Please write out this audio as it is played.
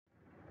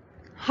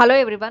Hello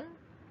everyone,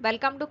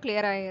 welcome to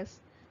ClearIAS.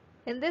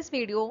 In this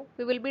video,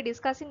 we will be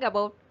discussing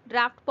about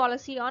draft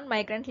policy on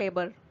migrant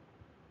labor.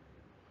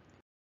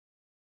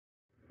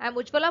 I am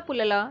Ujjwala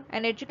Pulala,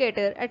 an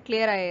educator at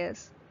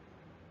ClearIAS.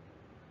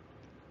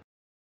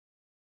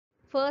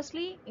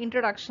 Firstly,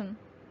 introduction.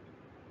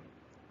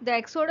 The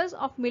exodus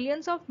of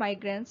millions of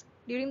migrants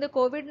during the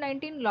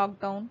COVID-19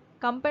 lockdown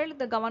compelled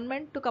the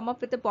government to come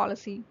up with a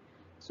policy.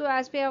 So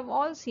as we have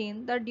all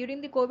seen that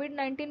during the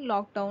COVID-19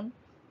 lockdown,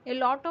 a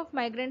lot of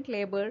migrant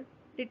labor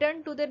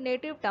returned to their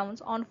native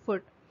towns on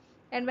foot.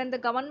 And when the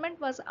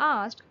government was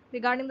asked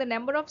regarding the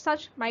number of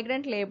such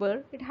migrant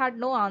labor, it had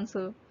no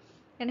answer.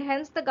 And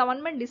hence the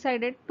government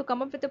decided to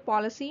come up with a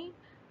policy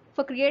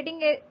for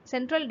creating a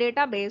central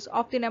database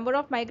of the number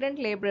of migrant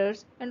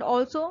laborers and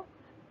also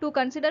to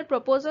consider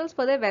proposals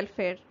for their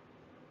welfare.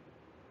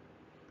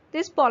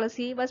 This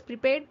policy was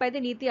prepared by the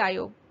NITI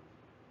Aayog.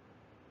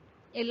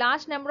 A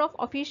large number of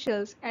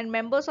officials and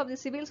members of the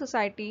civil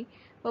society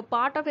were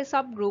part of a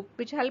subgroup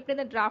which helped in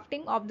the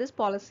drafting of this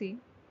policy.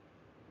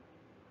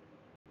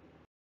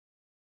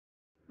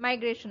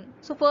 Migration.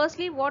 So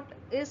firstly, what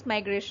is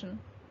migration?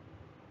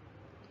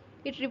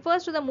 It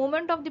refers to the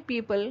movement of the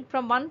people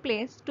from one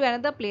place to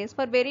another place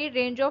for varied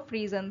range of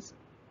reasons.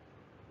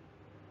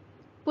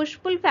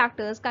 Push-pull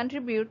factors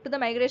contribute to the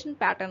migration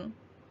pattern.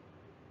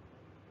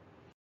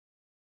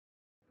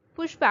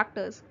 Push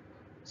factors.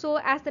 So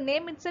as the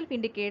name itself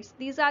indicates,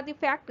 these are the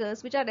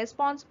factors which are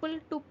responsible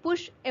to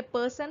push a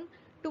person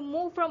to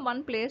move from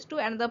one place to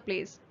another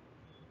place.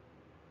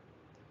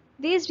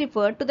 These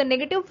refer to the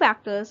negative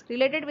factors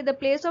related with the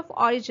place of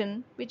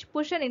origin which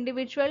push an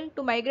individual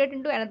to migrate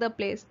into another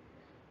place.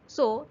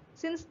 So,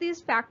 since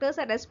these factors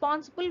are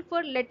responsible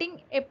for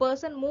letting a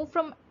person move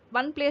from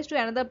one place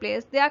to another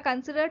place, they are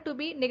considered to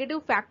be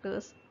negative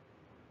factors.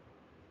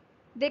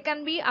 They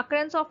can be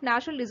occurrence of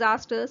natural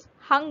disasters,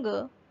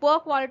 hunger, poor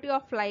quality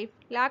of life,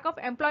 lack of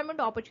employment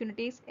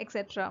opportunities,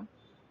 etc.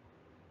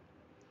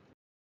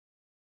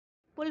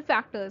 Pull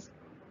factors.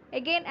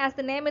 Again, as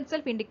the name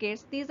itself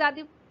indicates, these are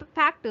the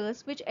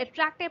factors which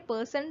attract a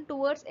person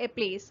towards a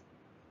place.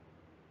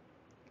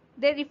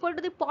 They refer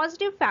to the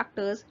positive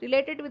factors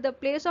related with the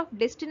place of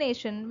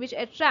destination which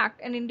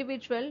attract an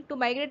individual to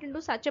migrate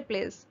into such a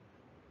place.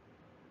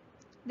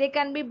 They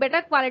can be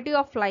better quality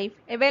of life,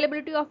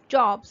 availability of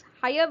jobs,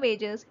 higher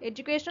wages,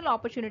 educational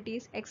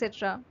opportunities,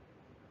 etc.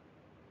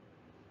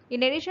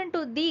 In addition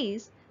to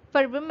these,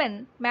 for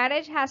women,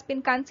 marriage has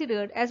been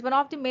considered as one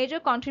of the major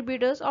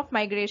contributors of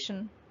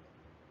migration.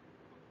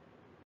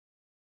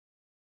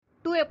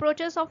 Two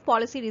approaches of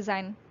policy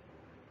design.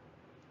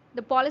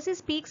 The policy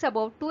speaks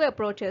about two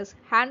approaches,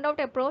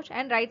 handout approach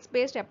and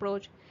rights-based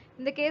approach.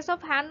 In the case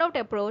of handout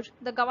approach,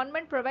 the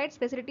government provides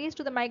facilities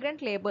to the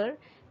migrant labor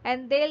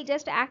and they'll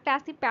just act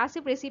as the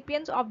passive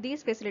recipients of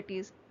these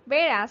facilities.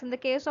 Whereas in the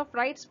case of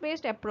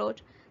rights-based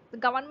approach, the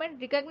government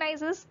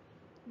recognizes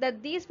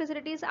that these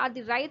facilities are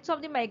the rights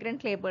of the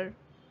migrant labor.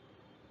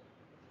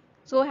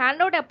 So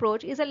handout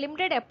approach is a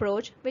limited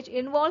approach which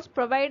involves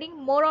providing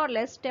more or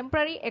less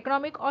temporary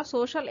economic or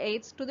social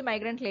aids to the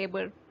migrant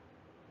labor.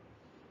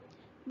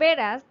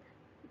 Whereas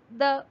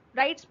the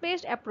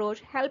rights-based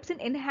approach helps in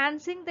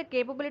enhancing the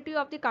capability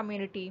of the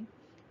community.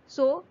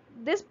 So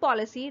this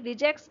policy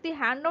rejects the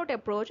handout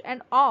approach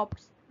and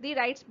opts the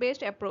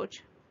rights-based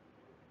approach.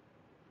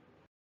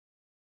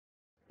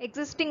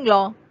 Existing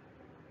law.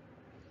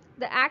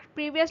 The act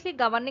previously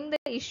governing the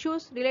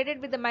issues related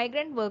with the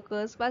migrant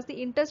workers was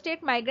the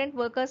Interstate Migrant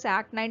Workers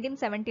Act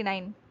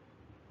 1979.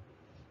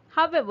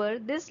 However,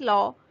 this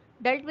law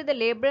dealt with the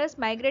laborers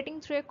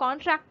migrating through a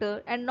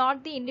contractor and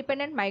not the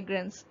independent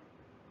migrants.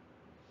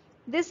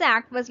 This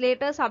act was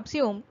later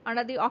subsumed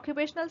under the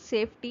Occupational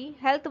Safety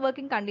Health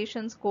Working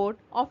Conditions Code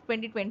of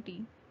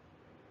 2020.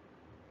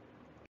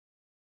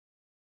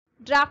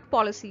 Draft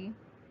policy.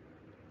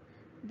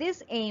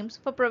 This aims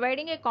for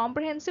providing a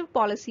comprehensive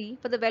policy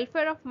for the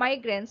welfare of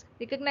migrants,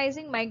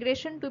 recognizing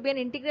migration to be an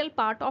integral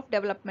part of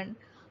development.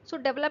 So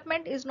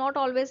development is not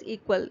always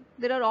equal.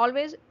 There are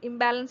always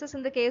imbalances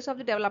in the case of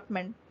the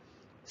development.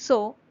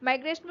 So,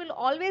 migration will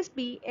always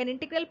be an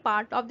integral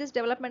part of this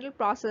developmental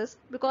process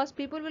because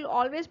people will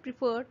always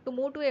prefer to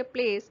move to a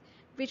place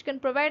which can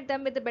provide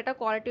them with a better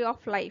quality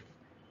of life.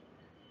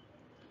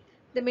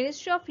 The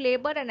Ministry of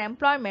Labour and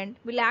Employment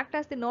will act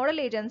as the nodal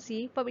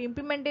agency for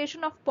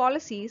implementation of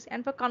policies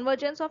and for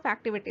convergence of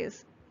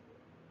activities.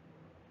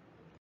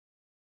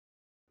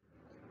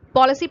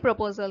 Policy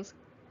proposals.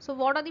 So,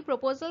 what are the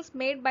proposals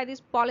made by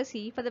this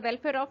policy for the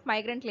welfare of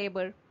migrant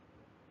labour?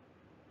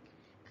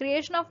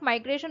 Creation of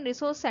migration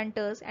resource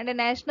centers and a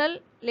national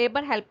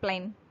labour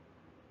helpline.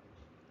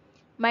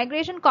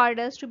 Migration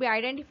corridors to be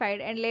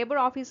identified and labour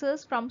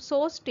officers from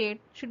source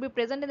state should be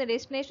present in the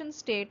destination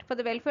state for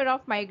the welfare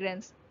of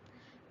migrants.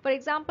 For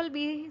example,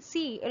 we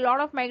see a lot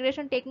of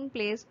migration taking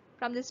place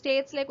from the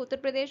states like Uttar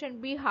Pradesh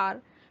and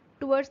Bihar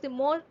towards the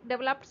more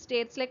developed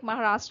states like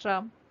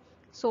Maharashtra.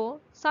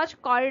 So,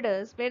 such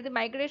corridors where the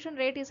migration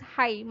rate is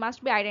high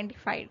must be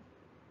identified.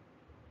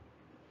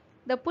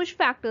 The push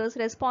factors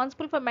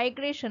responsible for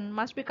migration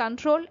must be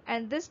controlled,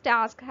 and this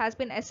task has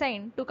been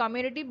assigned to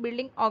community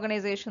building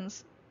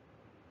organizations.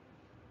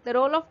 The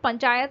role of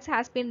panchayats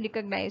has been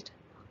recognized.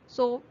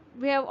 So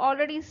we have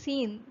already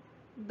seen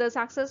the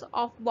success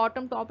of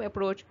bottom top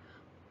approach.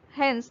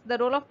 Hence, the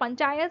role of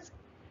panchayats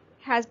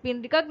has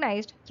been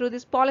recognized through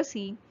this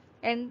policy,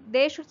 and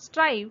they should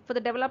strive for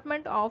the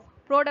development of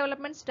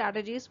pro-development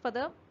strategies for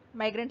the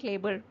migrant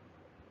labor.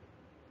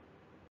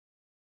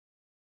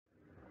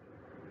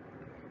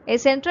 A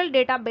central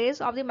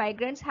database of the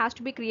migrants has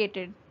to be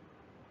created.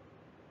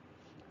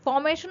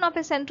 Formation of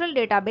a central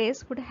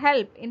database would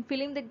help in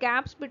filling the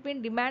gaps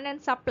between demand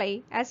and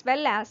supply as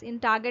well as in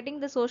targeting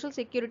the social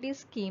security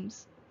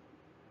schemes.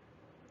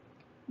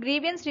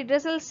 Grievance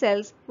redressal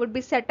cells would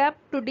be set up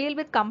to deal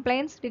with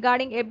complaints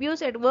regarding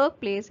abuse at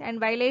workplace and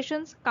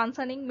violations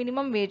concerning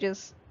minimum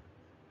wages.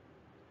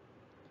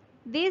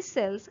 These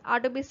cells are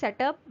to be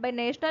set up by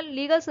National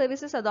Legal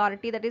Services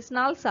Authority, that is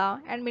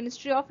NALSA, and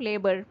Ministry of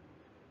Labour.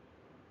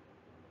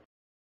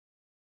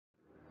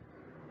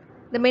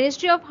 The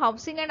Ministry of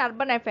Housing and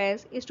Urban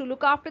Affairs is to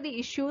look after the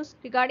issues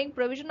regarding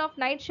provision of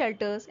night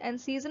shelters and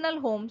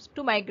seasonal homes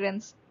to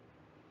migrants.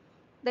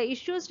 The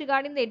issues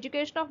regarding the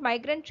education of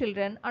migrant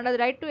children under the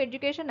Right to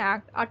Education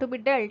Act are to be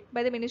dealt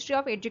by the Ministry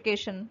of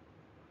Education.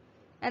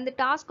 And the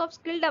task of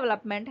skill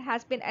development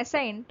has been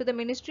assigned to the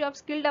Ministry of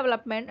Skill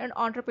Development and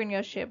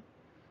Entrepreneurship.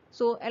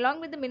 So,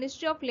 along with the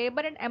Ministry of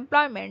Labour and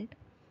Employment,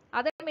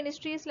 other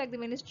ministries like the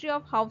Ministry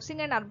of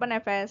Housing and Urban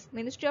Affairs,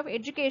 Ministry of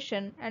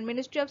Education, and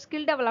Ministry of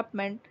Skill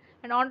Development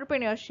and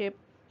Entrepreneurship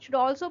should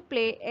also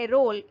play a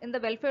role in the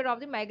welfare of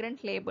the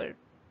migrant labor.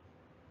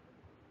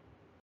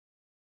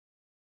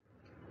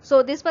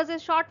 So this was a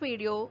short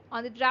video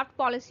on the draft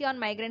policy on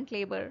migrant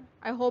labor.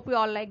 I hope you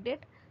all liked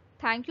it.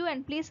 Thank you,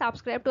 and please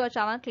subscribe to our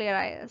channel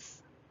ClearIAS.